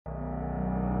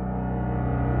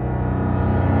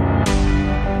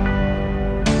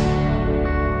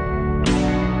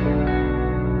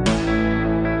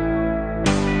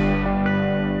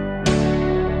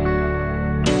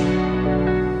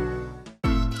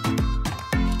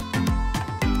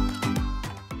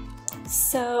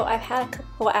So I've had a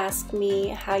couple ask me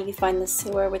how you find the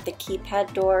sewer with the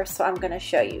keypad door, so I'm going to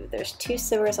show you. There's two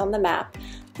sewers on the map.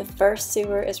 The first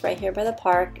sewer is right here by the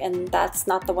park, and that's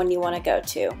not the one you want to go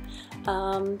to.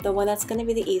 The one that's going to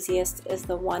be the easiest is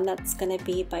the one that's going to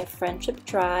be by Friendship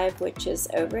Drive, which is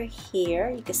over here.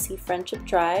 You can see Friendship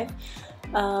Drive,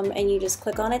 and you just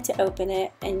click on it to open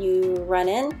it, and you run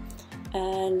in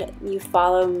and you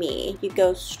follow me. You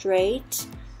go straight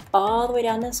all the way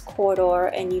down this corridor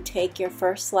and you take your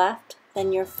first left,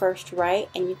 then your first right,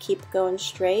 and you keep going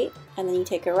straight, and then you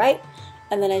take a right,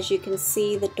 and then as you can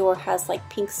see the door has like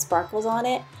pink sparkles on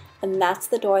it, and that's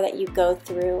the door that you go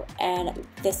through, and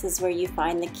this is where you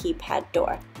find the keypad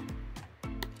door.